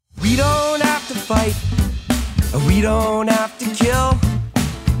fight. We don't have to kill.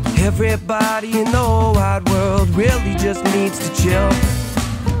 Everybody in the whole wide world really just needs to chill.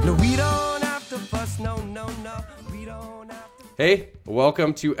 No, we don't have to fuss, no, we don't have to... Hey,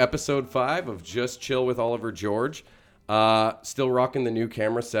 welcome to episode 5 of Just Chill with Oliver George. Still rocking the new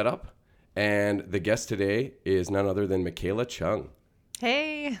camera setup, and the guest today is none other than Michaela Chung.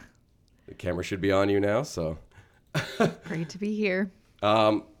 Hey. The camera should be on you now, so... Great to be here.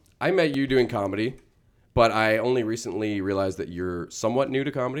 I met you doing comedy, but I only recently realized that you're somewhat new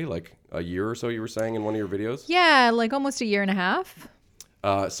to comedy, like a year or so you were saying in one of your videos. Yeah, like almost a year and a half.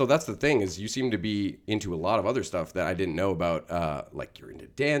 So that's the thing, is you seem to be into a lot of other stuff that I didn't know about. Like you're into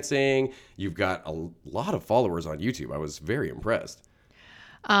dancing. You've got a lot of followers on YouTube. I was very impressed.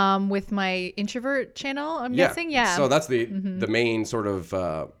 With my introvert channel, I'm guessing. Yeah. So that's the main sort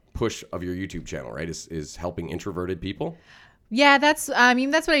of push of your YouTube channel, right? Is helping introverted people. Yeah, that's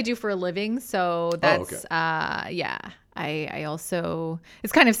what I do for a living. So that's okay. Yeah. I also,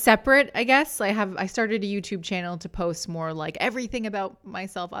 it's kind of separate, I guess. I started a YouTube channel to post more like everything about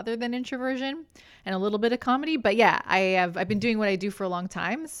myself other than introversion and a little bit of comedy. But yeah, I've been doing what I do for a long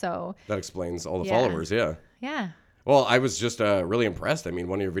time. So that explains all the followers. Yeah. Yeah. Well, I was just really impressed. I mean,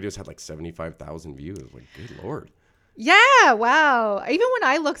 one of your videos had like 75,000 views. Like, good Lord. Yeah, wow. Even when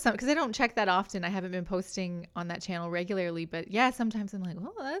I look because I don't check that often. I haven't been posting on that channel regularly, but yeah, sometimes I'm like,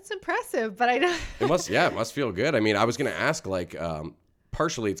 oh, that's impressive. But I don't. It must feel good. I mean, I was going to ask, like,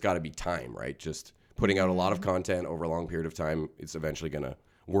 partially it's got to be time, right? Just putting out a lot of content over a long period of time, it's eventually going to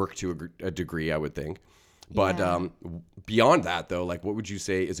work to a degree, I would think. But beyond that, though, like, what would you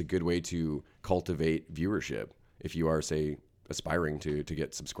say is a good way to cultivate viewership if you are, say, aspiring to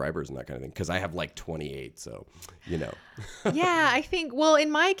get subscribers and that kind of thing? Because I have like 28, so you know. Yeah, I think, well,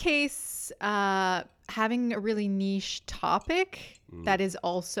 in my case, having a really niche topic that is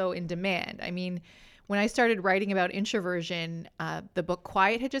also in demand. I mean, when I started writing about introversion, the book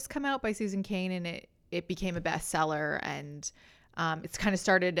Quiet had just come out by Susan Cain, and it became a bestseller, and it's kind of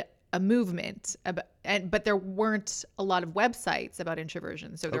started a movement but there weren't a lot of websites about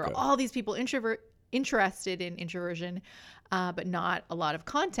introversion. So there are all these people interested in introversion, but not a lot of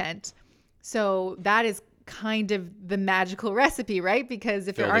content. So that is kind of the magical recipe, right? Because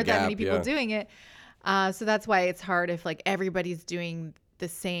if there aren't that many people doing it, so that's why it's hard if like everybody's doing the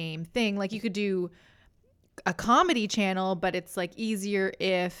same thing. Like you could do a comedy channel, but it's like easier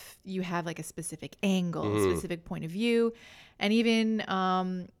if you have like a specific angle, specific point of view. And even,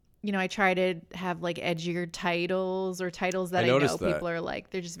 I try to have like edgier titles or titles that I know people are like,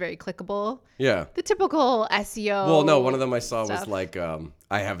 they're just very clickable. Yeah. The typical SEO. Well, no, one of them I saw was like,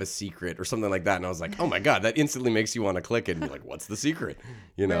 I have a secret or something like that. And I was like, oh my God, that instantly makes you want to click it and be like, what's the secret?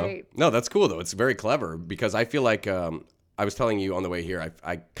 You know? Right. No, that's cool though. It's very clever because I feel like, I was telling you on the way here,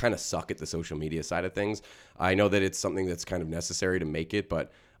 I kind of suck at the social media side of things. I know that it's something that's kind of necessary to make it,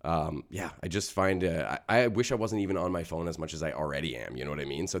 but I just find I wish I wasn't even on my phone as much as I already am. You know what I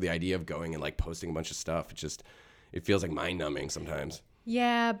mean? So the idea of going and like posting a bunch of stuff, it feels like mind numbing sometimes.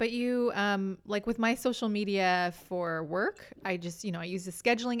 Yeah, but you like with my social media for work, I just I use a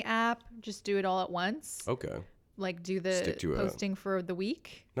scheduling app, just do it all at once. Okay. Like do the posting for the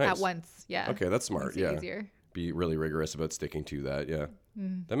week at once. Yeah. Okay, that's smart. Yeah. Easier. Be really rigorous about sticking to that. Yeah.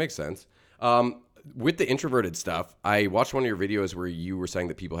 That makes sense. With the introverted stuff, I watched one of your videos where you were saying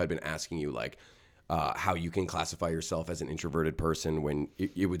that people had been asking you like how you can classify yourself as an introverted person when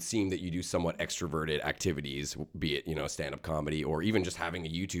it would seem that you do somewhat extroverted activities, be it, stand-up comedy or even just having a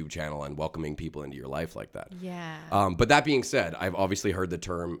YouTube channel and welcoming people into your life like that. Yeah. But that being said, I've obviously heard the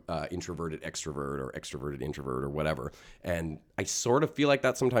term introverted extrovert or extroverted introvert or whatever. And I sort of feel like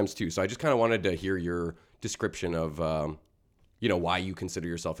that sometimes too. So I just kind of wanted to hear your description of, why you consider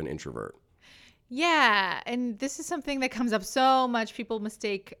yourself an introvert. Yeah, and this is something that comes up so much. People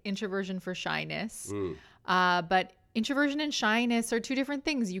mistake introversion for shyness, but introversion and shyness are two different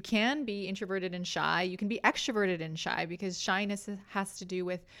things. You can be introverted and shy. You can be extroverted and shy because shyness has to do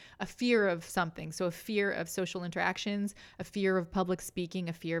with a fear of something. So a fear of social interactions, a fear of public speaking,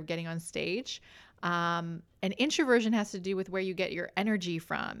 a fear of getting on stage. And introversion has to do with where you get your energy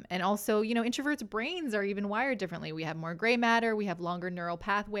from. And also, introverts' brains are even wired differently. We have more gray matter. We have longer neural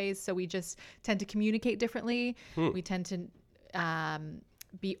pathways. So we just tend to communicate differently. We tend to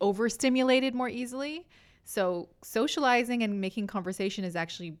be overstimulated more easily. So socializing and making conversation is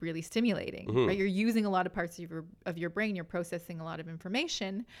actually really stimulating, right? You're using a lot of parts of your brain. You're processing a lot of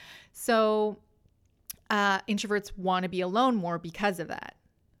information. So introverts want to be alone more because of that.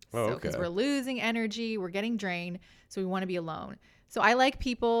 So because we're losing energy, we're getting drained, so we want to be alone. So I like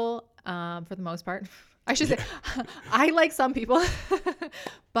people for the most part. I should say I like some people,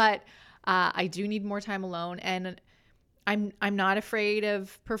 but I do need more time alone, and I'm not afraid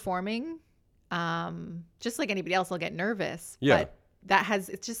of performing. Just like anybody else, I'll get nervous. Yeah. But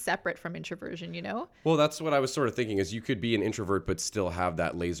it's just separate from introversion, you know? Well, that's what I was sort of thinking is you could be an introvert, but still have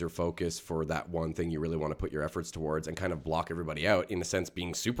that laser focus for that one thing you really want to put your efforts towards and kind of block everybody out, in a sense,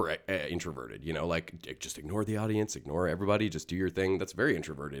 being super introverted, you know, like just ignore the audience, ignore everybody, just do your thing. That's very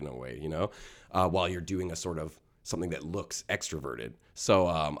introverted in a way, you know, while you're doing a sort of something that looks extroverted. So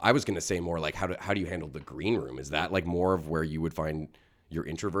I was going to say more like, how do you handle the green room? Is that like more of where you would find your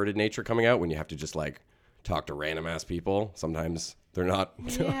introverted nature coming out, when you have to just like talk to random ass people? Sometimes they're not.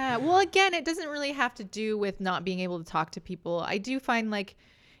 Yeah. Well, again, it doesn't really have to do with not being able to talk to people. I do find like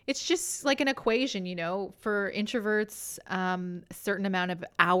it's just like an equation, you know, for introverts, a certain amount of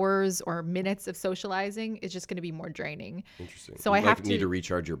hours or minutes of socializing is just going to be more draining. Interesting. So I have to need to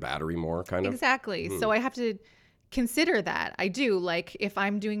recharge your battery more, kind of. Exactly. So I have to consider that. I do, like, if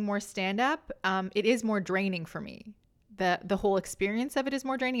I'm doing more stand up, it is more draining for me. The whole experience of it is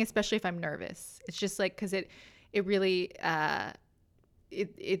more draining, especially if I'm nervous. It's just like, because it really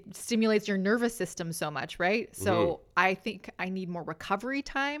it stimulates your nervous system so much, right? So I think I need more recovery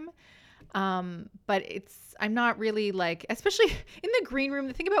time. But I'm not really like, especially in the green room,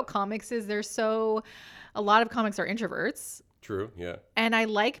 the thing about comics is a lot of comics are introverts. True, yeah. And I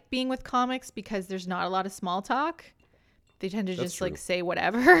like being with comics because there's not a lot of small talk. They tend to just like say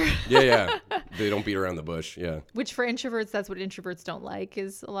whatever. Yeah. They don't beat around the bush. Yeah. Which for introverts, that's what introverts don't like,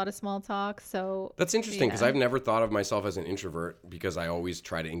 is a lot of small talk. So that's interesting, because I've never thought of myself as an introvert, because I always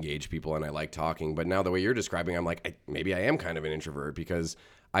try to engage people and I like talking. But now the way you're describing, I'm like, maybe I am kind of an introvert, because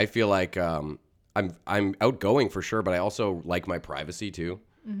I feel like I'm outgoing for sure, but I also like my privacy too.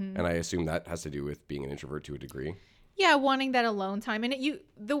 Mm-hmm. And I assume that has to do with being an introvert to a degree. Yeah, wanting that alone time. And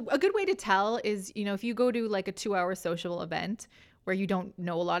a good way to tell is, you know, if you go to like a 2-hour social event where you don't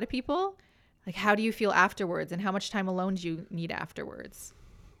know a lot of people, like, how do you feel afterwards, and how much time alone do you need afterwards?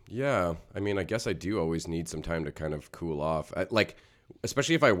 Yeah, I mean, I guess I do always need some time to kind of cool off. Like,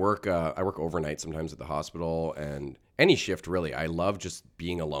 especially if I work overnight sometimes at the hospital, and any shift really. I love just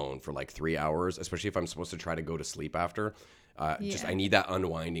being alone for like 3 hours, especially if I'm supposed to try to go to sleep after. Just I need that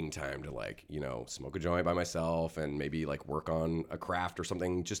unwinding time to, like, you know, smoke a joint by myself and maybe like work on a craft or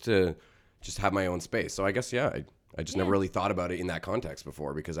something, just to have my own space. So I guess, I just never really thought about it in that context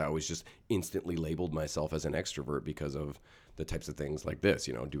before, because I always just instantly labeled myself as an extrovert because of the types of things like this,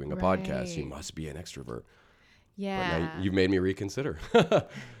 you know, doing a podcast. You must be an extrovert. Yeah. But now you've made me reconsider.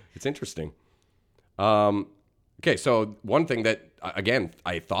 It's interesting. Okay, so one thing that, again,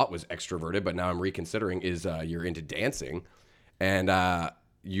 I thought was extroverted, but now I'm reconsidering, is you're into dancing. And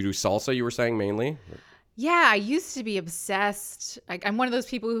you do salsa, you were saying, mainly? Yeah, I used to be obsessed. I'm one of those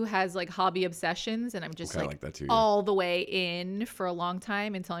people who has like hobby obsessions, and I'm just like that too, all the way in for a long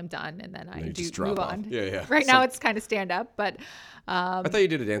time until I'm done, and then I do move on. Yeah. Right now it's kind of stand up, but I thought you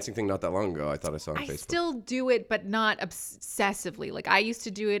did a dancing thing not that long ago. I thought I saw on Facebook. I still do it, but not obsessively. Like, I used to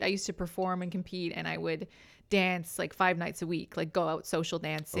do it. I used to perform and compete, and I would dance like 5 nights a week, like go out social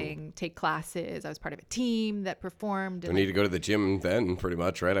dancing, take classes. I was part of a team that performed. Don't need to go to the gym then, pretty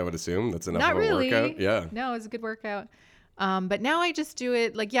much, right? I would assume that's enough Not of a really. workout. Yeah. No, it was a good workout. But now I just do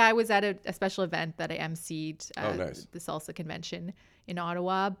it like, I was at a special event that I emceed, nice. The salsa convention in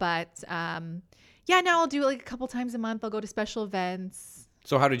Ottawa. But now I'll do it like a couple times a month. I'll go to special events.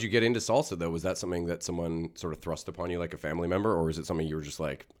 So how did you get into salsa, though? Was that something that someone sort of thrust upon you, like a family member? Or is it something you were just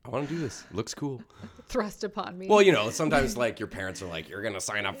like, I want to do this. It looks cool. Thrust upon me. Well, you know, sometimes like your parents are like, you're going to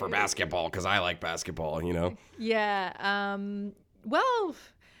sign up for basketball because I like basketball, you know? Yeah. Well,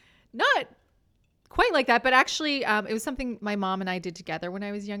 not quite like that. But actually, it was something my mom and I did together when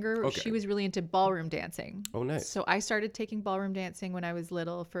I was younger. Okay. She was really into ballroom dancing. Oh, nice. So I started taking ballroom dancing when I was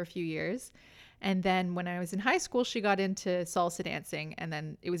little for a few years. And then when I was in high school, she got into salsa dancing. And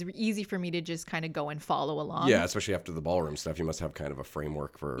then it was easy for me to just kind of go and follow along. Yeah, especially after the ballroom stuff. You must have kind of a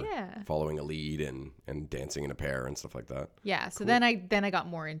framework for following a lead and dancing in a pair and stuff like that. Yeah, so cool. then I got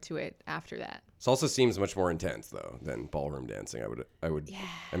more into it after that. Salsa seems much more intense, though, than ballroom dancing. I would. Yeah.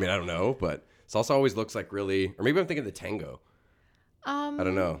 I mean, I don't know, but salsa always looks like really, or maybe I'm thinking the tango. I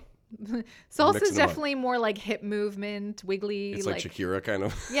don't know. Salsa is definitely more like hip movement, wiggly. It's like Shakira kind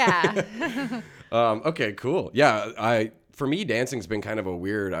of. Yeah. Okay, cool. Yeah, for me, dancing's been kind of a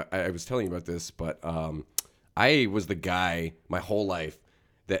weird. I was telling you about this, but I was the guy my whole life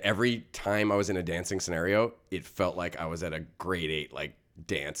that every time I was in a dancing scenario, it felt like I was at a grade 8 like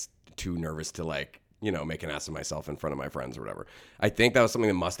dance, too nervous to like, you know, make an ass of myself in front of my friends or whatever. I think that was something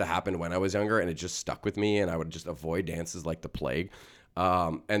that must have happened when I was younger, and it just stuck with me, and I would just avoid dances like the plague.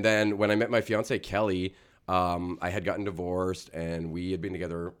 And then when I met my fiance, Kelly, I had gotten divorced, and we had been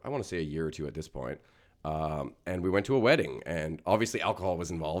together, I want to say a year or two at this point. And we went to a wedding, and obviously alcohol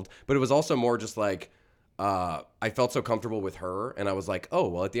was involved, but it was also more just like, I felt so comfortable with her, and I was like, oh,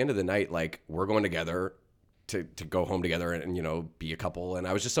 well, at the end of the night, like, we're going together to go home together and, you know, be a couple. And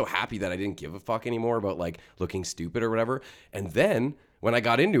I was just so happy that I didn't give a fuck anymore about like looking stupid or whatever. And then when I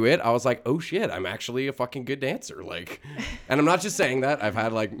got into it, I was like, oh shit, I'm actually a fucking good dancer. Like, and I'm not just saying that. I've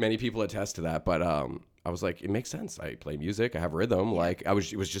had like many people attest to that, but I was like, it makes sense. I play music, I have rhythm. Like it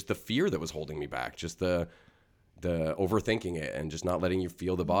was just the fear that was holding me back, just the overthinking it and just not letting you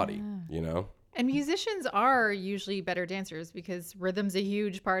feel the body, you know? And musicians are usually better dancers because rhythm's a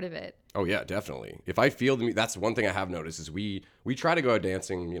huge part of it. Oh yeah, definitely. If I feel that's one thing I have noticed is we try to go out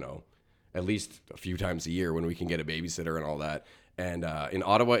dancing, you know, at least a few times a year when we can get a babysitter and all that. And in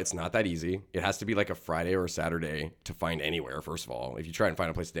Ottawa, it's not that easy. It has to be like a Friday or a Saturday to find anywhere, first of all. If you try and find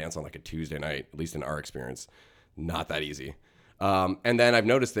a place to dance on like a Tuesday night, at least in our experience, not that easy. And then I've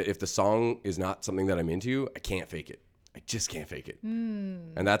noticed that if the song is not something that I'm into, I can't fake it. I just can't fake it.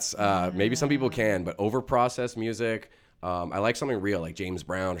 And that's, maybe some people can, but over-processed music, I like something real, like James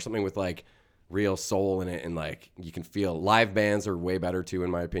Brown or something with like real soul in it. And like, you can feel live bands are way better too,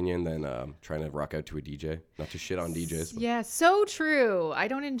 in my opinion, than trying to rock out to a DJ. Not to shit on DJs. But. Yeah, so true. I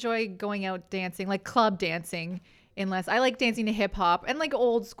don't enjoy going out dancing, like club dancing, unless I like dancing to hip hop and like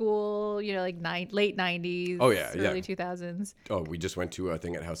old school, you know, like late 90s, early 2000s. Oh, we just went to a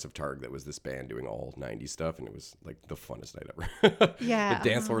thing at House of Targ that was this band doing all 90s stuff, and it was like the funnest night ever. Yeah. The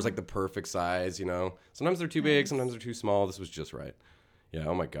dance floor was like the perfect size, you know. Sometimes they're too big, sometimes they're too small. This was just right. Yeah,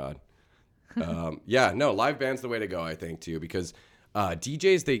 oh my God. Yeah, no, live band's the way to go, I think, too, because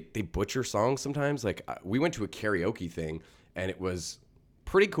DJs, they butcher songs sometimes. Like, we went to a karaoke thing, and it was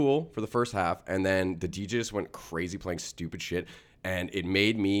pretty cool for the first half, and then the DJ just went crazy playing stupid shit, and it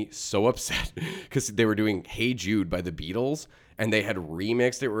made me so upset because they were doing Hey Jude by the Beatles, and they had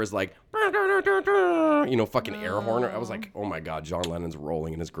remixed it where it was like, you know, fucking air horn. I was like, oh my God, John Lennon's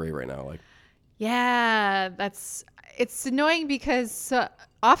rolling in his grave right now. Like, yeah, it's annoying because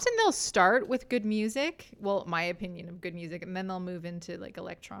often they'll start with good music, well, my opinion of good music, and then they'll move into like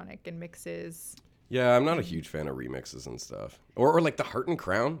electronic and mixes. Yeah, I'm not a huge fan of remixes and stuff. Or like the Heart and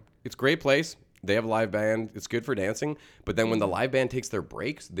Crown. It's a great place. They have a live band. It's good for dancing. But then when the live band takes their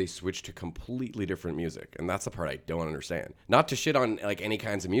breaks, they switch to completely different music. And that's the part I don't understand. Not to shit on like any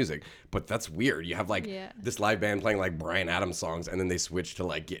kinds of music, but that's weird. You have like this live band playing like Bryan Adams songs, and then they switch to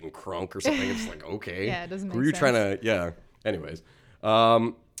like Getting Crunk or something. It's like, okay. Yeah, it doesn't make sense. Who are you trying to, yeah. Anyways.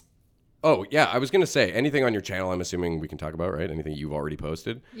 Oh, yeah, I was going to say, anything on your channel, I'm assuming we can talk about, right? Anything you've already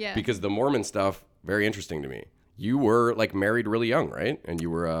posted? Yeah. Because the Mormon stuff, very interesting to me. You were, like, married really young, right? And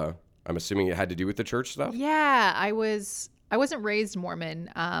you were, I'm assuming it had to do with the church stuff? Yeah, I wasn't raised Mormon,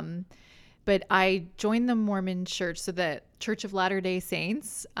 but I joined the Mormon church, so the Church of Latter-day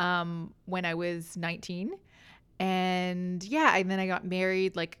Saints, when I was 19. And, yeah, and then I got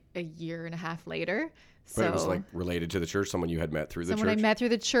married, like, a year and a half later. But it was like related to the church, someone you had met through the church? Someone I met through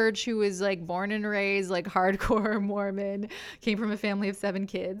the church who was like born and raised like hardcore Mormon, came from a family of 7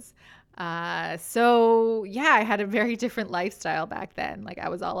 kids. So yeah, I had a very different lifestyle back then. Like I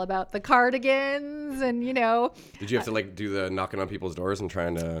was all about the cardigans and, you know. Did you have to like do the knocking on people's doors and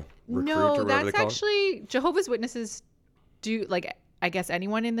trying to recruit or whatever they call it? No, that's actually, Jehovah's Witnesses do, like, I guess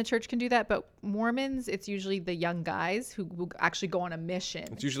anyone in the church can do that, but Mormons, it's usually the young guys who will actually go on a mission.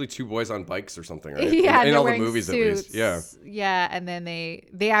 It's usually 2 boys on bikes or something, right? Yeah, in all the movies suits. At least. Yeah. Yeah, and then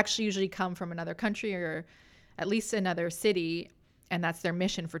they actually usually come from another country or at least another city, and that's their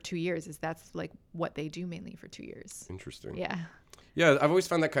mission for 2 years. That's like what they do mainly for 2 years. Interesting. Yeah. Yeah, I've always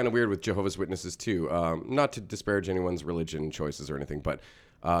found that kind of weird with Jehovah's Witnesses too. Not to disparage anyone's religion choices or anything, but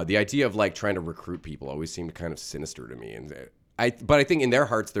the idea of like trying to recruit people always seemed kind of sinister to me. And but I think in their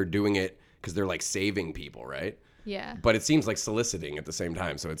hearts they're doing it because they're like saving people, right? Yeah. But it seems like soliciting at the same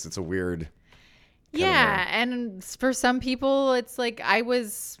time, so it's a weird. Yeah, and for some people, it's like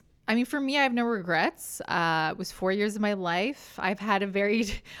for me, I have no regrets. It was 4 years of my life. I've had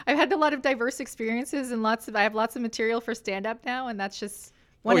a lot of diverse experiences and I have lots of material for stand up now, and that's just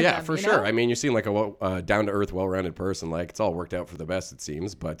one of them, for sure. Know? I mean, you seem like a down to earth, well rounded person. Like it's all worked out for the best, it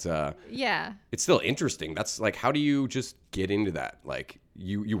seems. But yeah, it's still interesting. That's like, how do you just get into that? Like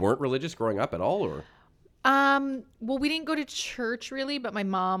you weren't religious growing up at all, or? Well, we didn't go to church really, but my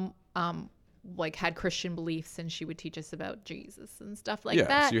mom like had Christian beliefs and she would teach us about Jesus and stuff like that.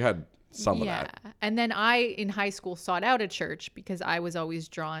 Yeah, so you had some of that. And then I, in high school, sought out a church because I was always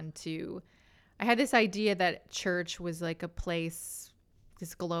drawn to, I had this idea that church was like a place,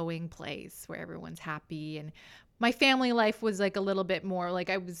 this glowing place where everyone's happy. And my family life was like a little bit more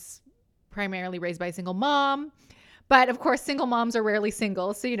like I was primarily raised by a single mom. But of course, single moms are rarely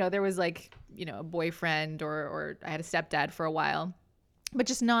single. So, there was like, a boyfriend or I had a stepdad for a while, but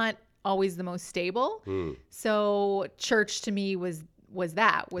just not always the most stable. So church to me was like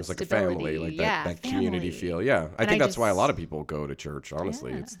stability. A family, like that community feel. Yeah. I think that's why a lot of people go to church,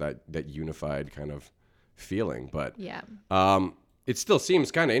 honestly. It's that unified kind of feeling. But it still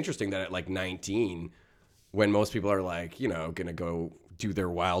seems kind of interesting that at like 19, when most people are like, gonna go do their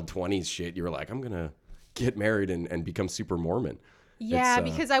wild 20s shit, you're like, I'm gonna get married and become super Mormon. Yeah,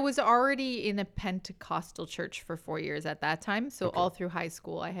 because I was already in a Pentecostal church for 4 years at that time. So all through high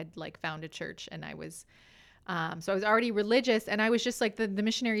school, I had like found a church, and I was, so I was already religious, and I was just like, the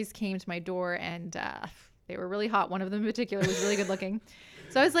missionaries came to my door, and they were really hot. One of them in particular was really good looking.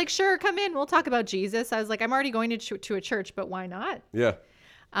 So I was like, sure, come in. We'll talk about Jesus. I was like, I'm already going to a church, but why not? Yeah.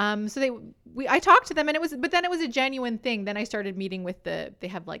 So I talked to them, and but then it was a genuine thing. Then I started meeting with they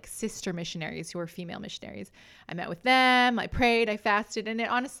have like sister missionaries who are female missionaries. I met with them, I prayed, I fasted, and it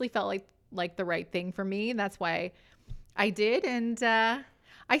honestly felt like the right thing for me. That's why I did. And,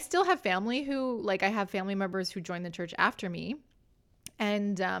 I still have family I have family members who joined the church after me,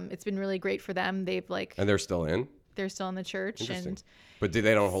 and, it's been really great for them. And they're still in? They're still in the church. But they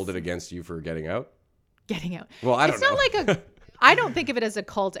don't hold it against you for getting out? Getting out. Well, I don't know. It's not like I don't think of it as a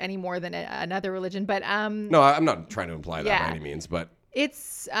cult any more than another religion, but no, I'm not trying to imply that by any means, but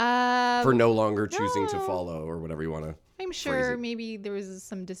it's for no longer choosing to follow or whatever you want to. I'm sure maybe there was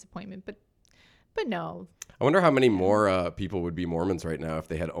some disappointment, but no. I wonder how many more people would be Mormons right now if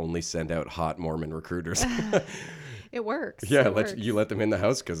they had only sent out hot Mormon recruiters. It works. Yeah, you let them in the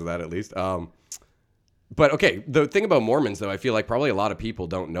house because of that at least. But okay, the thing about Mormons though, I feel like probably a lot of people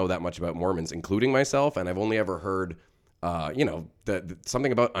don't know that much about Mormons, including myself, and I've only ever heard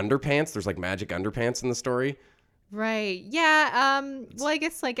something about underpants. There's like magic underpants in the story. Right. Yeah. Well, I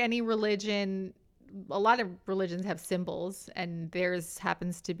guess like any religion, a lot of religions have symbols, and theirs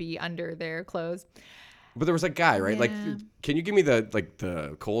happens to be under their clothes. But there was a guy, right? Yeah. Like, can you give me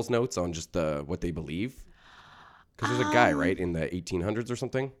the Coles notes on just what they believe? Because there's a guy, right, in the 1800s or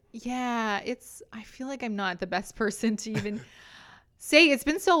something. Yeah. I feel like I'm not the best person to even say. It's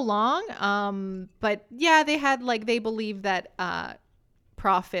been so long. But yeah, they believe that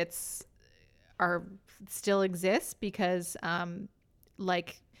prophets still exist because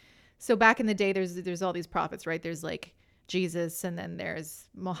so back in the day there's all these prophets, right? There's like Jesus, and then there's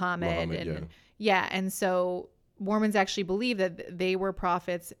Muhammad and so Mormons actually believe that they were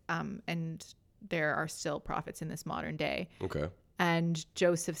prophets, and there are still prophets in this modern day. Okay. And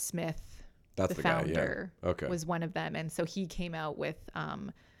Joseph Smith, the founder, guy, yeah. was one of them. And so he came out with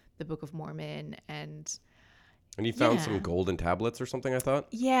the Book of Mormon, and he found some golden tablets or something, I thought.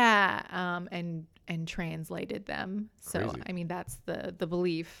 Yeah, and translated them. So Crazy. I mean, that's the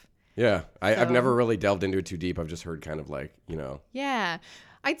belief. Yeah, I've never really delved into it too deep. I've just heard kind of like, Yeah,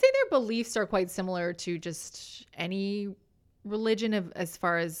 I'd say their beliefs are quite similar to just any religion as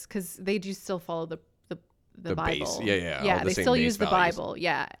far as, because they do still follow the Bible. Base. Yeah. Yeah, they still use the Bible.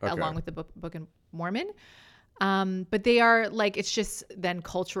 Yeah, along with the Book of Mormon. But they are like, it's just then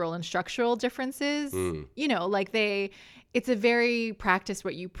cultural and structural differences. It's a very practice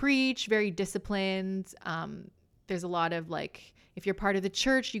what you preach, very disciplined. There's a lot of like, if you're part of the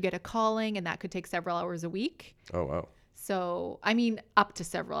church, you get a calling, and that could take several hours a week. Oh, wow. So, I mean, up to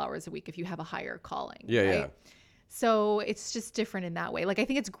several hours a week if you have a higher calling. Yeah, right? yeah. So it's just different in that way. Like, I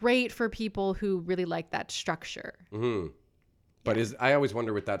think it's great for people who really like that structure. Mm-hmm. But I always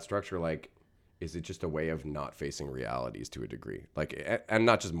wonder with that structure, like, is it just a way of not facing realities to a degree? Like, and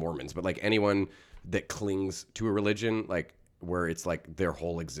not just Mormons, but like anyone that clings to a religion, like where it's like their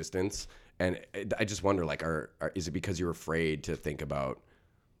whole existence. And I just wonder, like, is it because you're afraid to think about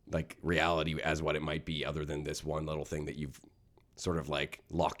like reality as what it might be, other than this one little thing that you've sort of like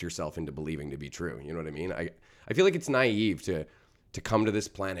locked yourself into believing to be true? You know what I mean? I feel like it's naive to come to this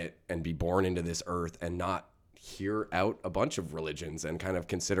planet and be born into this earth and not hear out a bunch of religions and kind of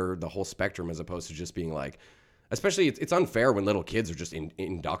consider the whole spectrum, as opposed to just being like, especially it's unfair when little kids are just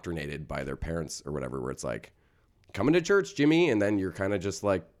indoctrinated by their parents or whatever, where it's like, coming to church, Jimmy, and then you're kind of just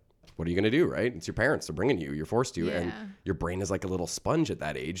like, what are you going to do, right? It's your parents, they're bringing you, you're forced to, and your brain is like a little sponge at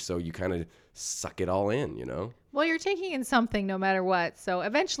that age, so you kind of suck it all in, Well, you're taking in something no matter what, so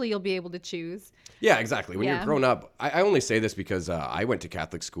eventually you'll be able to choose. Yeah, exactly. When you're grown up, I only say this because I went to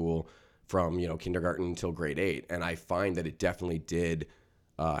Catholic school from kindergarten until grade 8, and I find that it definitely did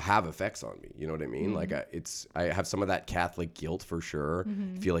have effects on me. You know what I mean? Mm-hmm. Like I have some of that Catholic guilt for sure.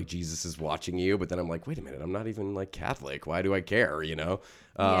 Mm-hmm. Feel like Jesus is watching you, but then I'm like, wait a minute, I'm not even like Catholic. Why do I care?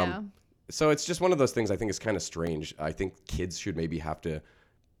 So it's just one of those things I think is kind of strange. I think kids should maybe have to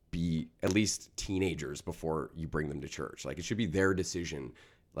be at least teenagers before you bring them to church. Like, it should be their decision.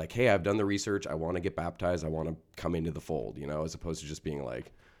 Like, hey, I've done the research. I want to get baptized. I want to come into the fold, you know, as opposed to just being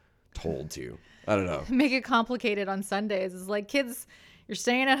like told to. I don't know. Make it complicated on Sundays. It's like, kids, you're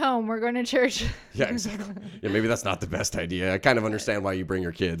staying at home. We're going to church. Yeah, exactly. Yeah, maybe that's not the best idea. I kind of understand why you bring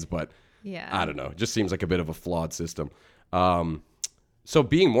your kids, but yeah, I don't know. It just seems like a bit of a flawed system. So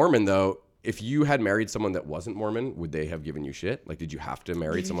being Mormon, though, if you had married someone that wasn't Mormon, would they have given you shit? Like, did you have to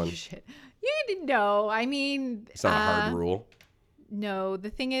marry someone? Shit. You didn't know. I mean, It's not a hard rule. No, the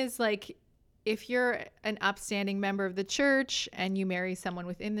thing is, like, if you're an upstanding member of the church and you marry someone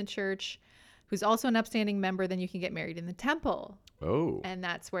within the church who's also an upstanding member, then you can get married in the temple. Oh. And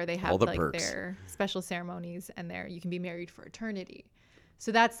that's where they have the like perks. their special ceremonies, and there you can be married for eternity.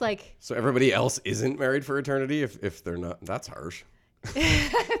 So that's like, So everybody else isn't married for eternity if they're not. That's harsh.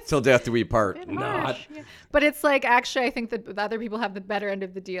 Till death do we part. Not. yeah. But it's like, actually, I think that the other people have the better end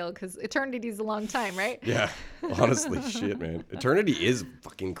of the deal, because eternity is a long time, right? Yeah. Honestly, shit, man. Eternity is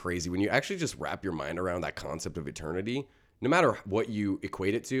fucking crazy. When you actually just wrap your mind around that concept of eternity, no matter what you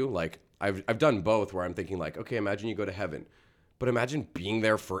equate it to, like I've done both where I'm thinking like, okay, imagine you go to heaven, but imagine being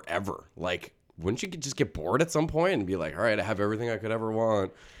there forever. Like, wouldn't you just get bored at some point and be like, all right, I have everything I could ever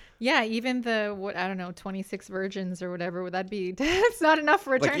want? Yeah, even the, 26 virgins or whatever, would that be? It's not enough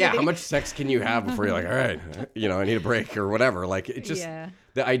for eternity. Like, yeah, how much sex can you have before you're like, all right, I need a break or whatever? Like, it just,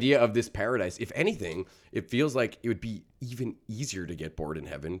 the idea of this paradise, if anything, it feels like it would be even easier to get bored in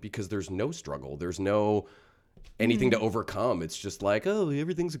heaven because there's no struggle. There's no anything to overcome. It's just like, oh,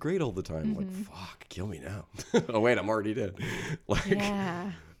 everything's great all the time. Like, fuck, kill me now. Oh, wait, I'm already dead. Like,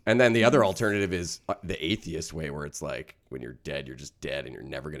 yeah. And then the other alternative is the atheist way, where it's like, when you're dead, you're just dead and you're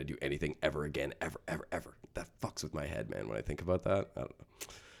never going to do anything ever again, ever, ever, ever. That fucks with my head, man, when I think about that. I don't know.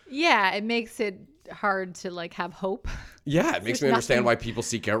 Yeah, it makes it hard to like have hope. Yeah, it makes me understand why people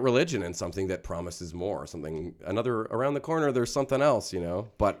seek out religion and something that promises more, another around the corner, there's something else,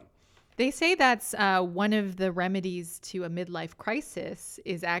 but they say that's one of the remedies to a midlife crisis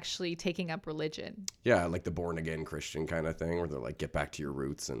is actually taking up religion. Yeah, like the born again Christian kind of thing, where they're like, get back to your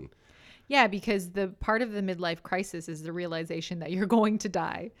roots. And yeah, because the part of the midlife crisis is the realization that you're going to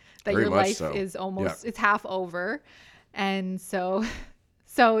die, that your life is almost, it's half over. And but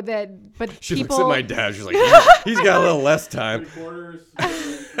she people... looks at my dad, she's like, he's got a little less time.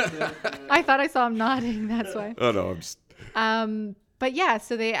 I thought I saw him nodding, that's why. Oh no, I'm just... But yeah,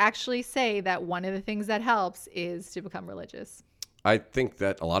 so they actually say that one of the things that helps is to become religious. I think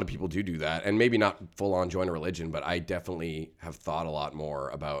that a lot of people do that, and maybe not full on join a religion, but I definitely have thought a lot more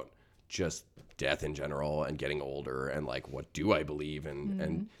about just death in general and getting older and like, what do I believe in,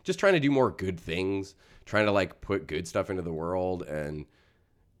 and just trying to do more good things, trying to like put good stuff into the world. And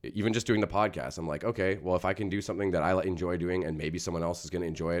even just doing the podcast, I'm like, okay, well, if I can do something that I enjoy doing and maybe someone else is going to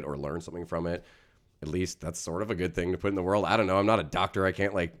enjoy it or learn something from it, at least that's sort of a good thing to put in the world. I don't know. I'm not a doctor. I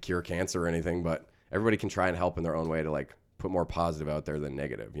can't like cure cancer or anything, but everybody can try and help in their own way to like put more positive out there than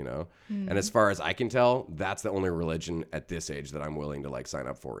negative, And as far as I can tell, that's the only religion at this age that I'm willing to like sign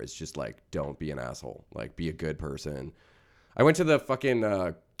up for. It's just like, don't be an asshole. Like, be a good person. I went to the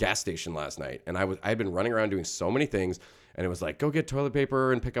fucking gas station last night, and I'd been running around doing so many things, and it was like, go get toilet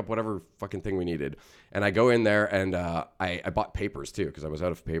paper and pick up whatever fucking thing we needed. And I go in there, and I bought papers too, because I was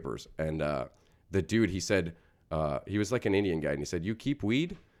out of papers. And the dude, he said, he was like an Indian guy, and he said, you keep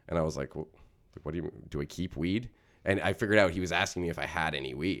weed? And I was like, well, what do you mean? Do I keep weed? And I figured out he was asking me if I had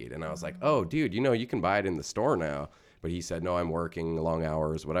any weed. And I was like, oh, dude, you can buy it in the store now. But he said, no, I'm working long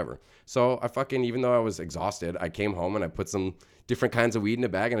hours, whatever. So I fucking, even though I was exhausted, I came home and I put some different kinds of weed in a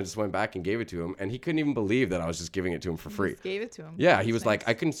bag, and I just went back and gave it to him. And he couldn't even believe that I was just giving it to him for free. Just gave it to him. Yeah, he was like,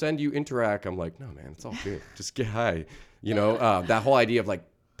 I can send you Interac. I'm like, no, man, it's all good. Just get high. That whole idea of like,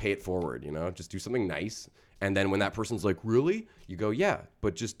 pay it forward, just do something nice. And then when that person's like, really? You go, yeah,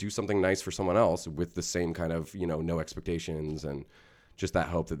 but just do something nice for someone else with the same kind of, no expectations, and just that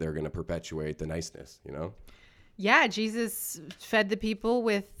hope that they're going to perpetuate the niceness, Yeah, Jesus fed the people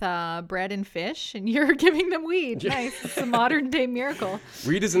with bread and fish, and you're giving them weed. Yeah. Nice. It's a modern day miracle.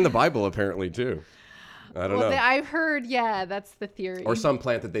 Weed is in the Bible, apparently, too. I don't know. I've heard, that's the theory. Or some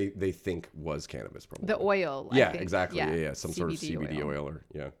plant that they think was cannabis, probably. The oil, yeah, I think. Exactly. Yeah. Some CBD sort of CBD oil or,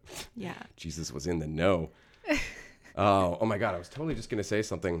 Yeah. Jesus was in the know. Oh my God. I was totally just going to say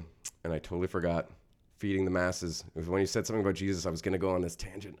something, and I totally forgot. Feeding the masses. It was when you said something about Jesus, I was going to go on this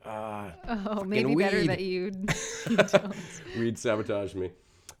tangent. Maybe weed. Better that you don't. Weed sabotaged me.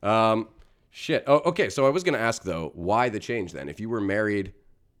 Shit. Oh, okay. So I was going to ask, though, why the change then? If you were married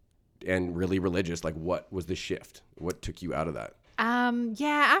and really religious, like, what was the shift? What took you out of that?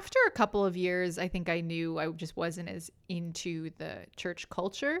 Yeah, after a couple of years, I think I knew I just wasn't as into the church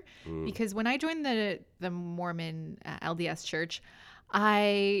culture because when I joined the Mormon LDS church,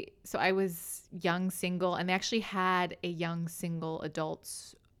 I was young single, and they actually had a young single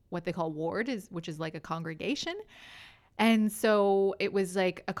adults, what they call ward, which is like a congregation. And so it was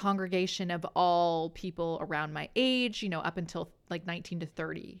like a congregation of all people around my age, up until like 19 to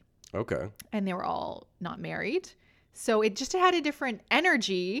 30. Okay. And they were all not married. So it just had a different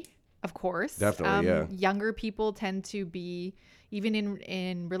energy, of course. Definitely, yeah. Younger people tend to be, even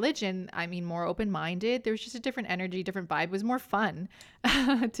in religion, more open-minded. There was just a different energy, different vibe. It was more fun,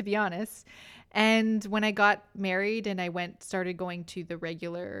 to be honest. And when I got married and I started going to the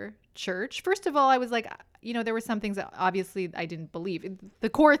regular church, first of all, I was like, there were some things that obviously I didn't believe. The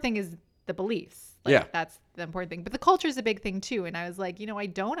core thing is the beliefs. That's the important thing. But the culture is a big thing too. And I was like, I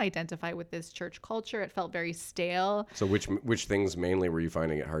don't identify with this church culture. It felt very stale. So which things mainly were you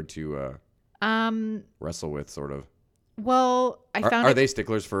finding it hard to wrestle with, sort of? Well, Are they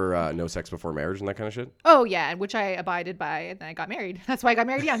sticklers for no sex before marriage and that kind of shit? Oh, yeah, which I abided by, and then I got married. That's why I got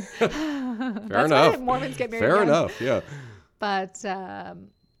married young. Fair enough. Why Mormons get married young. Fair enough, yeah. But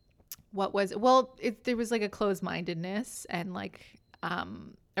there was like a closed-mindedness and like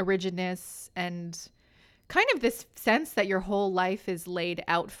a rigidness and kind of this sense that your whole life is laid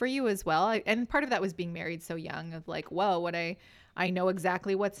out for you as well. And part of that was being married so young, of like, whoa, I know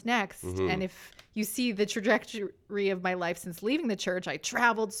exactly what's next. Mm-hmm. And if you see the trajectory of my life since leaving the church, I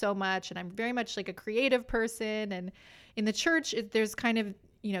traveled so much and I'm very much like a creative person. And in the church, there's kind of,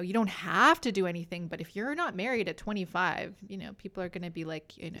 you don't have to do anything, but if you're not married at 25, people are going to be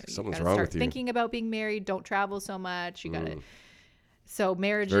like, something's you wrong start with you. Thinking about being married, don't travel so much. You got to, so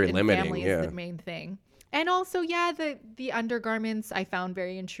marriage very and limiting, family is the main thing. And also, yeah, the undergarments I found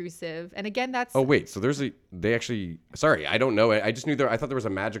very intrusive. And again, that's... Oh, wait. So sorry, I don't know. I just knew I thought there was a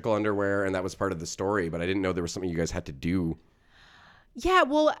magical underwear and that was part of the story, but I didn't know there was something you guys had to do. Yeah,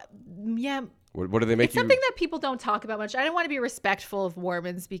 well, yeah. What do they make it's something that people don't talk about much. I don't want to be respectful of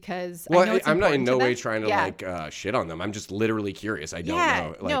Mormons because I know it's I'm not in no way way trying to shit on them. I'm just literally curious. I don't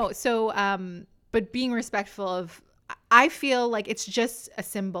know. No. So, but being respectful of, I feel like it's just a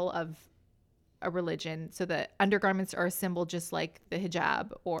symbol of a religion. So the undergarments are a symbol, just like the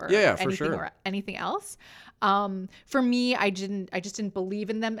hijab or anything else. For me, I just didn't believe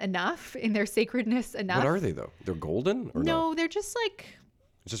in them enough, in their sacredness enough. What are they though? They're golden? Or no, they're just like...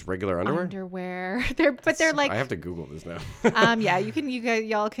 It's just regular underwear? They're like... I have to Google this now. Yeah,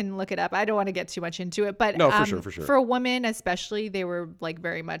 y'all can look it up. I don't want to get too much into it, but no, for sure. For a woman especially, they were like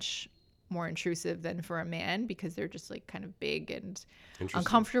very much more intrusive than for a man because they're just like kind of big and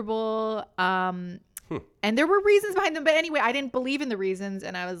uncomfortable. And there were reasons behind them, but anyway, I didn't believe in the reasons,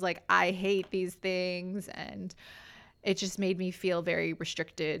 and I was like, I hate these things, and it just made me feel very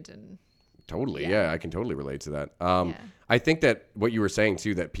restricted and... Totally. Yeah, I can totally relate to that. I think that what you were saying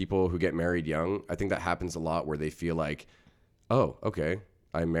too, that people who get married young, I think that happens a lot where they feel like, oh, okay,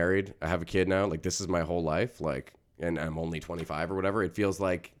 I'm married, I have a kid now, like this is my whole life, like, and I'm only 25 or whatever. It feels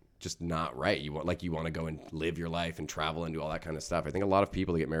like just not right. You want to go and live your life and travel and do all that kind of stuff. I think a lot of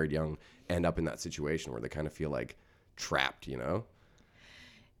people that get married young end up in that situation where they kind of feel like trapped,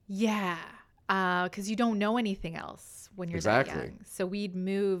 Yeah. Because you don't know anything else when you're that young. So we'd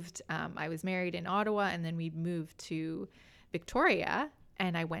moved, I was married in Ottawa, and then we'd moved to Victoria,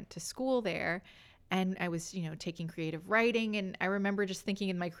 and I went to school there, and I was, taking creative writing. And I remember just thinking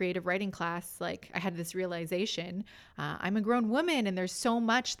in my creative writing class, like I had this realization, I'm a grown woman and there's so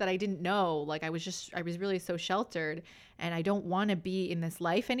much that I didn't know. Like I was really so sheltered, and I don't want to be in this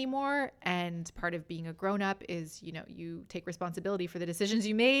life anymore. And part of being a grown up is, you take responsibility for the decisions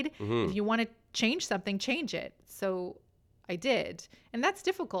you made. Mm-hmm. If you want to change something, change it. So I did. And that's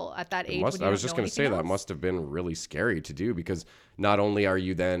difficult at that age. I was just going to say that must have been really scary to do, because not only are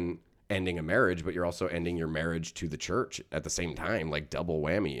you then ending a marriage, but you're also ending your marriage to the church at the same time, like double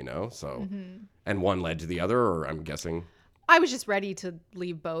whammy, so, and one led to the other, or I'm guessing. I was just ready to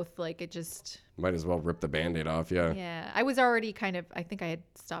leave both. Like it just... Might as well rip the Band-Aid off, yeah. Yeah. I was already I think I had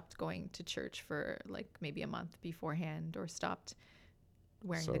stopped going to church for like maybe a month beforehand, or stopped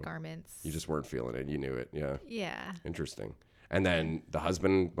wearing the garments. You just weren't feeling it. You knew it, yeah. Yeah. Interesting. And then the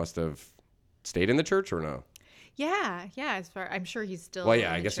husband must have stayed in the church or no? Yeah. I'm sure he's still. Well,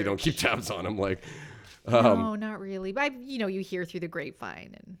 yeah, I guess you don't keep tabs on him, like. No, not really. But you hear through the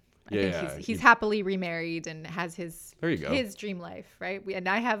grapevine, and I think he's happily remarried and has his dream life, right? And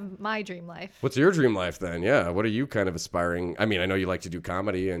I have my dream life. What's your dream life then? Yeah, what are you kind of aspiring? I mean, I know you like to do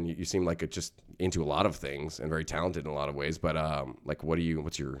comedy, and you seem like it's just into a lot of things and very talented in a lot of ways. But like,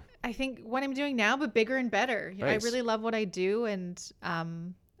 what's your? I think what I'm doing now, but bigger and better. Nice. I really love what I do, and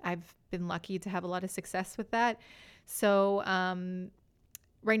I've been lucky to have a lot of success with that. So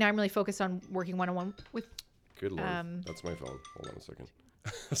right now, I'm really focused on working one-on-one with. Good Lord, that's my phone. Hold on a second.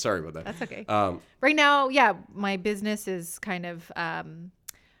 Sorry about that. That's okay. Right now, my business is kind of, I'm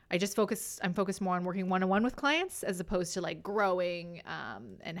focused more on working one-on-one with clients as opposed to like growing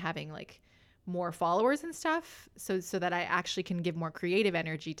and having like more followers and stuff. So that I actually can give more creative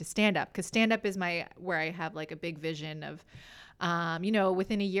energy to stand-up, because stand-up is where I have like a big vision of,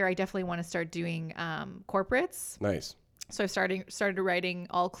 within a year, I definitely want to start doing corporates. Nice. So I've started writing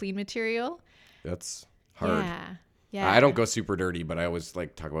all clean material. That's hard. Yeah. I don't go super dirty, but I always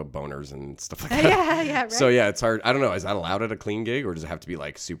like talk about boners and stuff like that. Yeah, right. So yeah, it's hard. I don't know. Is that allowed at a clean gig, or does it have to be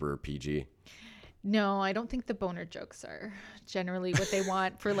like super PG? No, I don't think the boner jokes are generally what they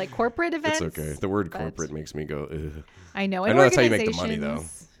want for like corporate events. It's okay. The word corporate makes me go, ugh. I know. I know that's how you make the money though.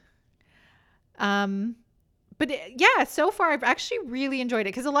 But so far I've actually really enjoyed it,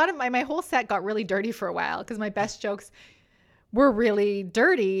 because a lot of my whole set got really dirty for a while, because my best jokes were really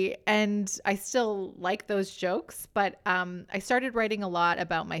dirty, and I still like those jokes. But I started writing a lot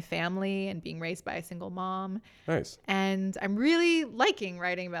about my family and being raised by a single mom. Nice. And I'm really liking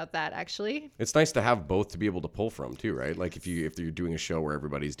writing about that, actually. It's nice to have both to be able to pull from too, right? Like if you're doing a show where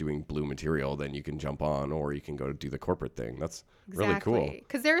everybody's doing blue material, then you can jump on, or you can go to do the corporate thing. That's really cool.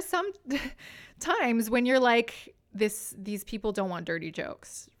 Because there are some times when you're like, these people don't want dirty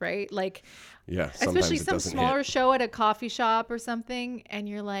jokes, right? Like, especially some smaller show at a coffee shop or something, and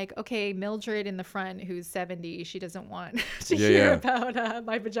you're like, okay, Mildred in the front who's 70, she doesn't want to hear about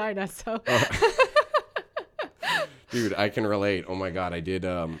my vagina. So dude, I can relate. Oh my god, I did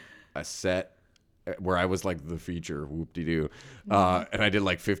a set where I was like the feature, whoop-de-doo, and I did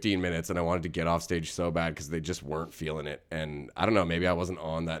like 15 minutes, and I wanted to get off stage so bad because they just weren't feeling it. And I don't know, maybe I wasn't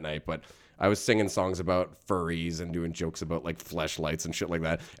on that night, but I was singing songs about furries and doing jokes about like fleshlights and shit like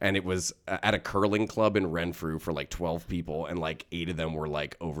that. And it was at a curling club in Renfrew for like 12 people, and like 8 of them were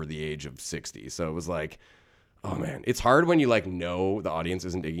like over the age of 60. So it was like, oh man, it's hard when you like know the audience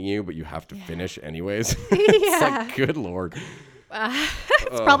isn't digging you, but you have to finish anyways. It's like, good Lord.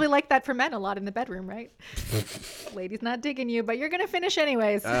 It's probably like that for men a lot in the bedroom, right? Lady's not digging you, but you're going to finish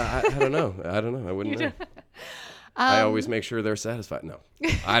anyways. I don't know. I wouldn't know. I always make sure they're satisfied. No,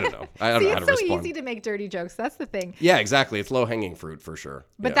 I don't know. I don't know how to respond. It's so easy to make dirty jokes. That's the thing. Yeah, exactly. It's low-hanging fruit for sure.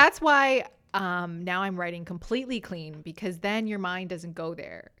 But that's why now I'm writing completely clean, because then your mind doesn't go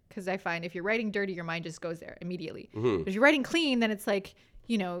there. Because I find if you're writing dirty, your mind just goes there immediately. Mm-hmm. But if you're writing clean, then it's like,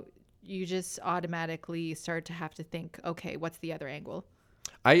 you just automatically start to have to think, okay, what's the other angle?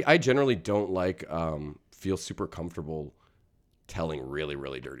 I generally don't feel super comfortable telling really,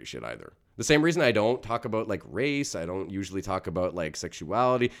 really dirty shit either. The same reason I don't talk about like race. I don't usually talk about like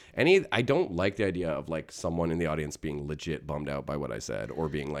sexuality. I don't like the idea of like someone in the audience being legit bummed out by what I said, or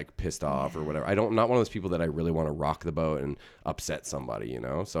being like pissed off or whatever. I'm not one of those people that I really want to rock the boat and upset somebody,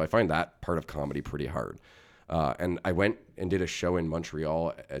 So I find that part of comedy pretty hard. And I went and did a show in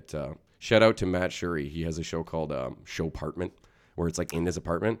Montreal at, shout out to Matt Shuri. He has a show called Showpartment, where it's like in his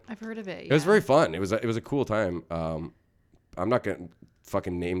apartment. I've heard of it. It was very fun. It was a cool time. I'm not going to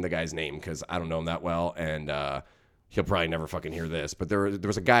fucking name the guy's name because I don't know him that well. And he'll probably never fucking hear this. But there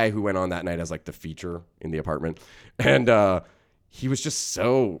was a guy who went on that night as like the feature in the apartment. And he was just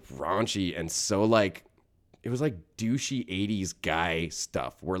so raunchy and so like, it was like douchey 80s guy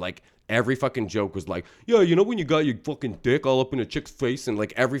stuff where like every fucking joke was like, yeah, when you got your fucking dick all up in a chick's face, and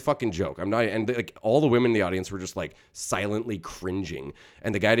like every fucking joke. And like all the women in the audience were just like silently cringing.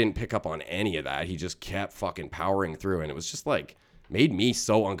 And the guy didn't pick up on any of that. He just kept fucking powering through. And it was just like, made me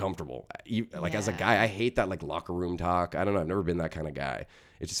so uncomfortable. Like as a guy, I hate that like locker room talk. I don't know. I've never been that kind of guy.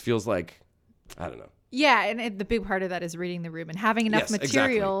 It just feels like, I don't know. Yeah. And the big part of that is reading the room and having enough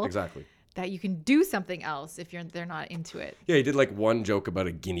material. Exactly. That you can do something else if they're not into it. Yeah, he did like one joke about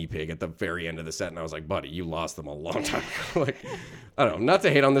a guinea pig at the very end of the set, and I was like, buddy, you lost them a long time ago. Like, I don't know, not to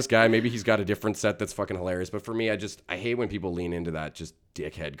hate on this guy. Maybe he's got a different set that's fucking hilarious. But for me, I hate when people lean into that just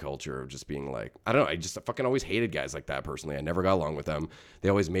dickhead culture of just being like, I don't know, I fucking always hated guys like that personally. I never got along with them. They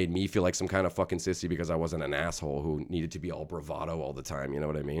always made me feel like some kind of fucking sissy because I wasn't an asshole who needed to be all bravado all the time. You know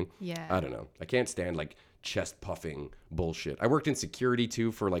what I mean? Yeah. I don't know. I can't stand like chest puffing bullshit. I worked in security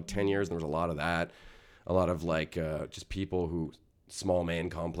too for like 10 years, and there was a lot of that. A lot of like just people who small man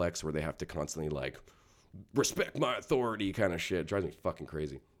complex where they have to constantly like respect my authority kind of shit. It drives me fucking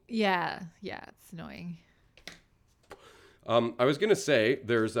crazy. Yeah, it's annoying. I was going to say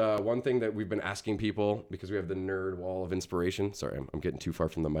there's one thing that we've been asking people because we have the nerd wall of inspiration. Sorry, I'm getting too far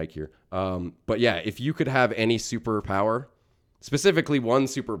from the mic here. But yeah, if you could have any superpower, specifically one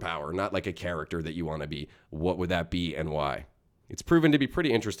superpower, not like a character that you want to be, what would that be and why? It's proven to be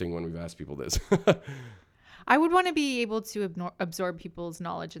pretty interesting when we've asked people this. I would want to be able to absorb people's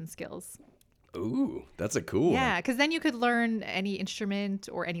knowledge and skills. Ooh, that's a cool Yeah, one. because then you could learn any instrument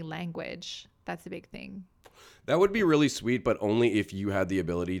or any language. That's a big thing. That would be really sweet, but only if you had the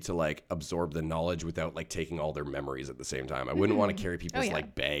ability to like absorb the knowledge without like taking all their memories at the same time. I wouldn't want to carry people's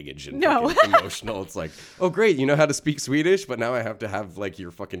like baggage and fucking emotional. It's like, oh great, you know how to speak Swedish, but now I have to have like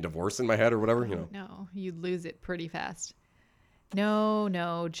your fucking divorce in my head or whatever, you know. No, you'd lose it pretty fast.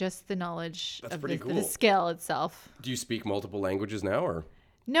 No, just the knowledge of the skill itself. Do you speak multiple languages now or?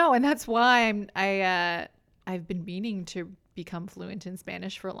 No, and that's why I've been meaning to become fluent in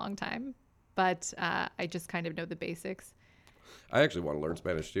Spanish for a long time. But I just kind of know the basics. I actually want to learn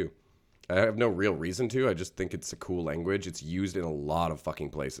Spanish too. I have no real reason to. I just think it's a cool language. It's used in a lot of fucking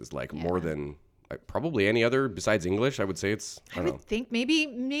places, like more than probably any other besides English. I would say it's. I would think maybe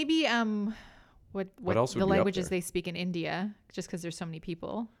what else would the be up languages there? they speak in India, just because there's so many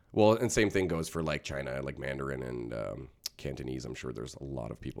people. Well, and same thing goes for like China, like Mandarin and Cantonese. I'm sure there's a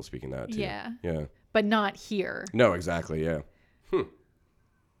lot of people speaking that too. Yeah. But not here. No, exactly. Yeah.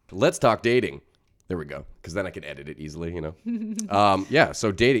 Let's talk dating. There we go. Because then I can edit it easily, you know. Yeah. So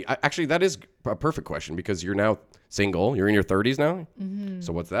dating. Actually, that is a perfect question because you're now single. You're in your 30s now. Mm-hmm.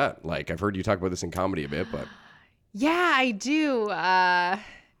 So what's that like? I've heard you talk about this in comedy a bit, but. Yeah, I do.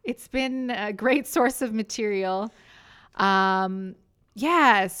 It's been a great source of material.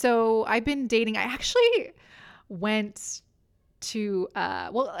 Yeah. So I've been dating. I actually went to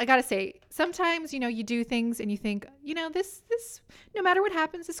I gotta say, sometimes you do things and you think this no matter what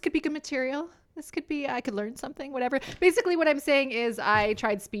happens, this could be good material, this could be I could learn something, whatever. Basically what I'm saying is I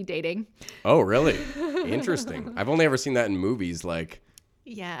tried speed dating. Oh really? Interesting. I've only ever seen that in movies, like.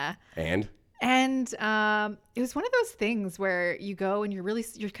 Yeah. And it was one of those things where you go and you're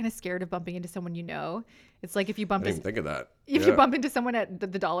kind of scared of bumping into someone. It's like if you bump I didn't even think of that. If you bump into someone at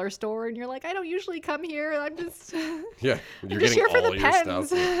the dollar store and you're like, I don't usually come here. I'm just you're I'm just here for the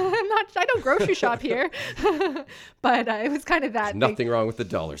pens. I don't grocery shop here. But it was kind of that. Nothing wrong with the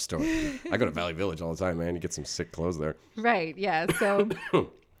dollar store. I go to Valley Village all the time, man. You get some sick clothes there. Right. Yeah. So,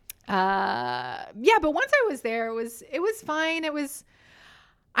 yeah. But once I was there, it was fine.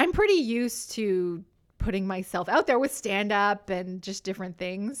 I'm pretty used to putting myself out there with stand up and just different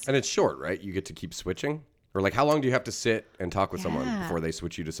things. And it's short, right? You get to keep switching. Or like how long do you have to sit and talk with someone before they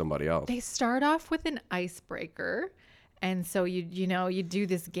switch you to somebody else? They start off with an icebreaker. And so you do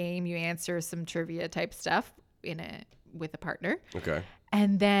this game, you answer some trivia type stuff with a partner. Okay.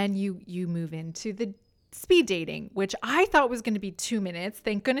 And then you move into the speed dating, which I thought was going to be 2 minutes.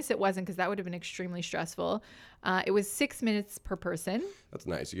 Thank goodness it wasn't, because that would have been extremely stressful. It was 6 minutes per person. That's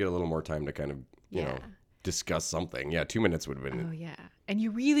nice. You get a little more time to kind of, you know, discuss something. Yeah, 2 minutes would have been. Oh, yeah. And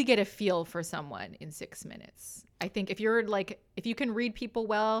you really get a feel for someone in 6 minutes. I think if you can read people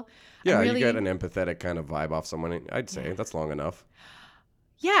well. Yeah, you get an empathetic kind of vibe off someone. I'd say that's long enough.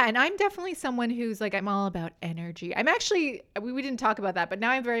 Yeah, and I'm definitely someone who's like, I'm all about energy. I'm actually, we didn't talk about that, but now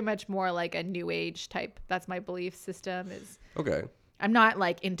I'm very much more like a new age type. That's my belief system is. Okay. I'm not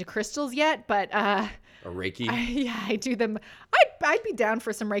like into crystals yet, but a Reiki. I do them. I'd be down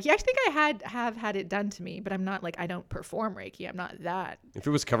for some Reiki. I think I have had it done to me, but I'm not like, I don't perform Reiki. I'm not that. If it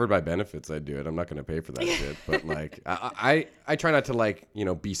was covered by benefits, I'd do it. I'm not going to pay for that shit. But like, I try not to like,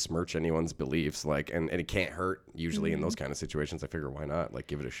 besmirch anyone's beliefs. Like, and it can't hurt usually in those kind of situations. I figure why not? Like,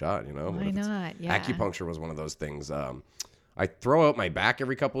 give it a shot. Why not? Yeah. Acupuncture was one of those things. I throw out my back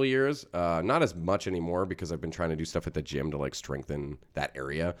every couple of years. Not as much anymore because I've been trying to do stuff at the gym to like strengthen that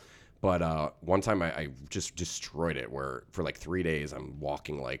area. But one time I just destroyed it where for like 3 days I'm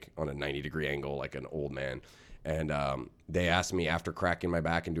walking like on a 90-degree angle like an old man. And they asked me after cracking my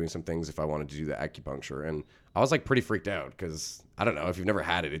back and doing some things if I wanted to do the acupuncture. And I was like pretty freaked out because I don't know, if you've never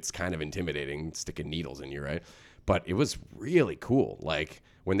had it, it's kind of intimidating sticking needles in you, right? But it was really cool. Like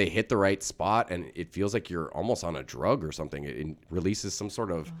when they hit the right spot and it feels like you're almost on a drug or something, it releases some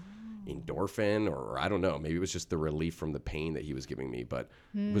sort of endorphin or I don't know. Maybe it was just the relief from the pain that he was giving me, but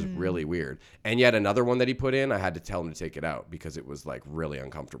it was really weird. And yet another one that he put in, I had to tell him to take it out because it was like really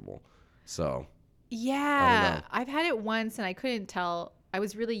uncomfortable. So yeah, I've had it once and I couldn't tell. I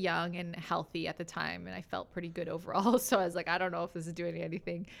was really young and healthy at the time and I felt pretty good overall. So I was like, I don't know if this is doing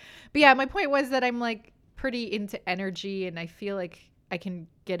anything. But yeah, my point was that I'm like pretty into energy and I feel like I can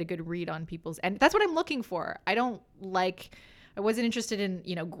get a good read on people's, and that's what I'm looking for. I don't like I wasn't interested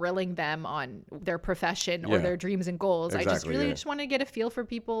in, grilling them on their profession or their dreams and goals. Exactly, I just really just wanted to get a feel for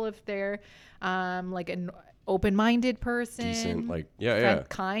people if they're like an open-minded person, decent,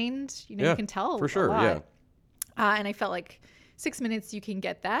 kind. You can tell for sure, a lot. And I felt like 6 minutes you can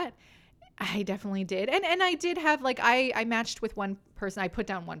get that. I definitely did, and I did have like I matched with one person. I put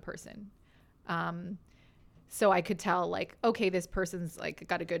down one person, so I could tell like, okay, this person's like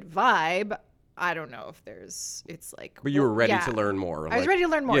got a good vibe. I don't know if it's like. But you were ready to learn more. I was ready to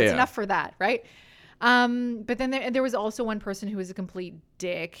learn more. It's enough for that, right? But then there was also one person who was a complete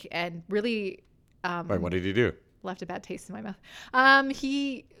dick and really. Wait, what did he do? Left a bad taste in my mouth.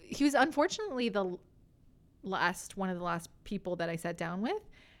 He was unfortunately one of the last people that I sat down with.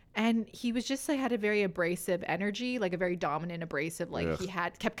 And he was just like had a very abrasive energy, like a very dominant, abrasive. Like he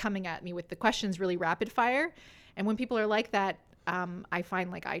kept coming at me with the questions really rapid fire. And when people are like that, I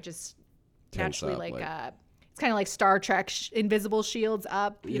find like I just naturally it's kind of like Star Trek invisible shields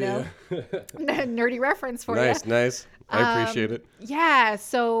up, you know, nerdy reference for you. Nice. I appreciate it. Yeah.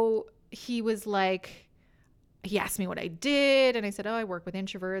 So he was like, he asked me what I did, and I said, oh, I work with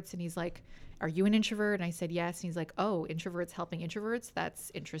introverts. And he's like, are you an introvert? And I said, yes. And he's like, oh, introverts helping introverts?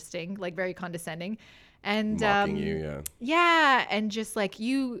 That's interesting. Like very condescending. And mocking you, yeah. And just like,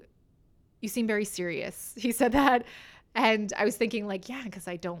 you seem very serious. He said that. And I was thinking like, yeah, because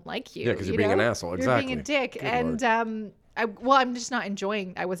I don't like you. Yeah, because you're being an asshole. Exactly. You're being a dick. Good and I'm just not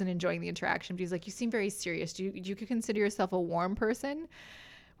enjoying, I wasn't enjoying the interaction. But he's like, you seem very serious. Do you consider yourself a warm person?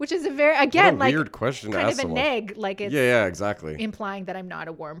 Which is a very, again, like weird question kind to ask of a someone. neg, like it's exactly implying that I'm not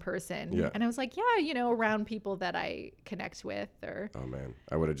a warm person. Yeah. And I was like, around people that I connect with or. Oh man,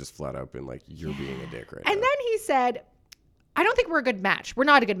 I would have just flat out been like, you're being a dick right now. And then he said, I don't think we're a good match. We're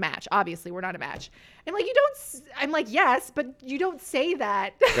not a good match. Obviously, we're not a match. I'm like, I'm like, yes, but you don't say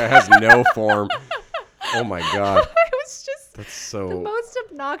that. That has no form. Oh my God. It was just that's so the most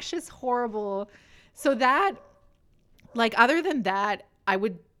obnoxious, horrible. So that, like, other than that, I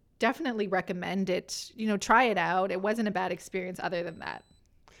would definitely recommend it. Try it out. It wasn't a bad experience other than that.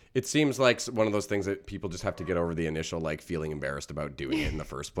 It seems like one of those things that people just have to get over the initial like feeling embarrassed about doing it in the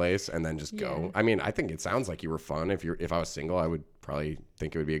first place and then just go. I mean, I think it sounds like you were fun. If I was single, I would probably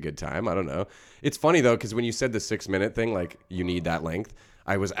think it would be a good time. I don't know. It's funny though, because when you said the 6 minute thing, like you need that length,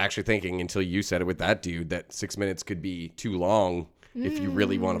 I was actually thinking until you said it with that dude that 6 minutes could be too long if you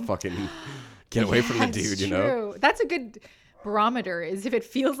really want to fucking get away from the dude, you know? That's a good barometer, is if it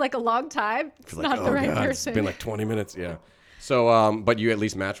feels like a long time, it's like, not the right person. It's been like 20 minutes. Yeah. So, but you at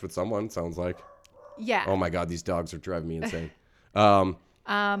least matched with someone, sounds like. Yeah. Oh my God, these dogs are driving me insane.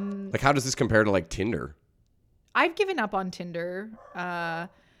 Like how does this compare to like Tinder? I've given up on Tinder.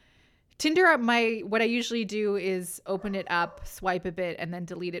 Tinder, what I usually do is open it up, swipe a bit, and then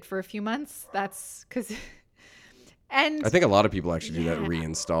delete it for a few months. That's because. And I think a lot of people actually do that,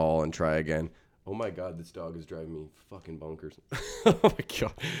 reinstall and try again. Oh my God, this dog is driving me fucking bonkers. Oh my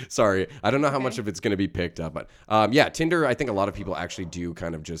God. Sorry. I don't know how much of it's going to be picked up, but Tinder, I think a lot of people actually do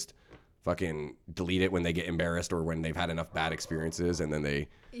kind of just fucking delete it when they get embarrassed or when they've had enough bad experiences and then they.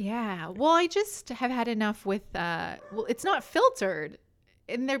 Yeah. Well, I just have had enough with, it's not filtered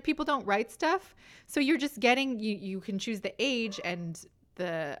and people don't write stuff. So you're just getting, you can choose the age and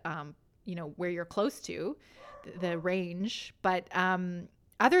the, where you're close to, the range. But,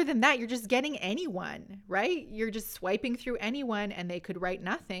 other than that, you're just getting anyone, right? You're just swiping through anyone and they could write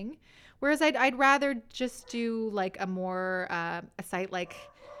nothing. Whereas I'd rather just do like a more, a site like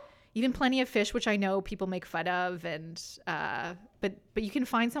even Plenty of Fish, which I know people make fun of. And, but you can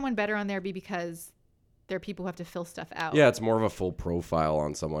find someone better on there because there are people who have to fill stuff out. Yeah. It's more of a full profile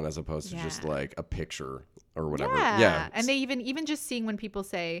on someone as opposed to just like a picture or whatever. Yeah. And they even just seeing when people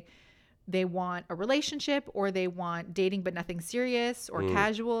say, they want a relationship or they want dating but nothing serious or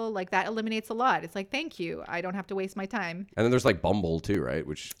casual, like that eliminates a lot. It's like, thank you, I don't have to waste my time. And then there's like Bumble too, right?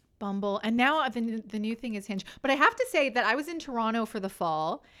 Bumble, and now the new thing is Hinge. But I have to say that I was in Toronto for the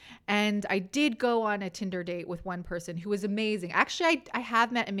fall and I did go on a Tinder date with one person who was amazing. Actually, I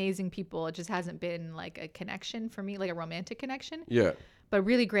have met amazing people. It just hasn't been like a connection for me, like a romantic connection. Yeah. But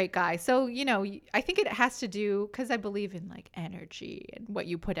really great guy. So, I think it has to do, because I believe in like energy and what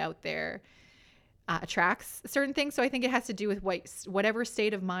you put out there attracts certain things. So I think it has to do with whatever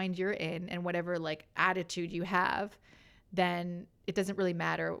state of mind you're in and whatever like attitude you have, then it doesn't really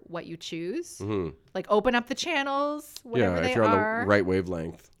matter what you choose. Mm-hmm. Like open up the channels, whatever they are. Yeah, if you're on the right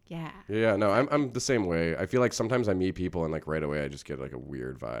wavelength. Yeah. Yeah, no, I'm the same way. I feel like sometimes I meet people and like right away I just get like a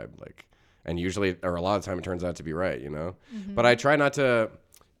weird vibe. Like, and usually, or a lot of the time it turns out to be right, you know? Mm-hmm. But I try not to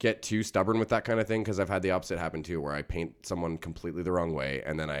get too stubborn with that kind of thing because I've had the opposite happen too, where I paint someone completely the wrong way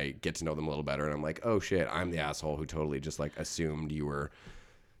and then I get to know them a little better and I'm like, oh shit, I'm the asshole who totally just like assumed you were,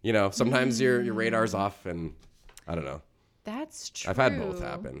 you know, sometimes your radar's off and I don't know. That's true. I've had both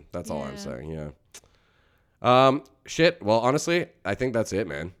happen. That's all I'm saying. Yeah. Shit. Well, honestly, I think that's it,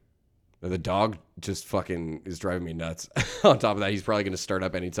 man. The dog just fucking is driving me nuts. On top of that, he's probably going to start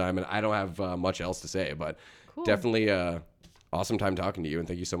up anytime and I don't have much else to say, but definitely awesome time talking to you, and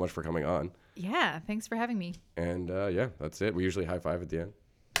thank you so much for coming on. Yeah, thanks for having me. And yeah, that's it. We usually high five at the end.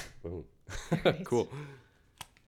 Boom. Cool.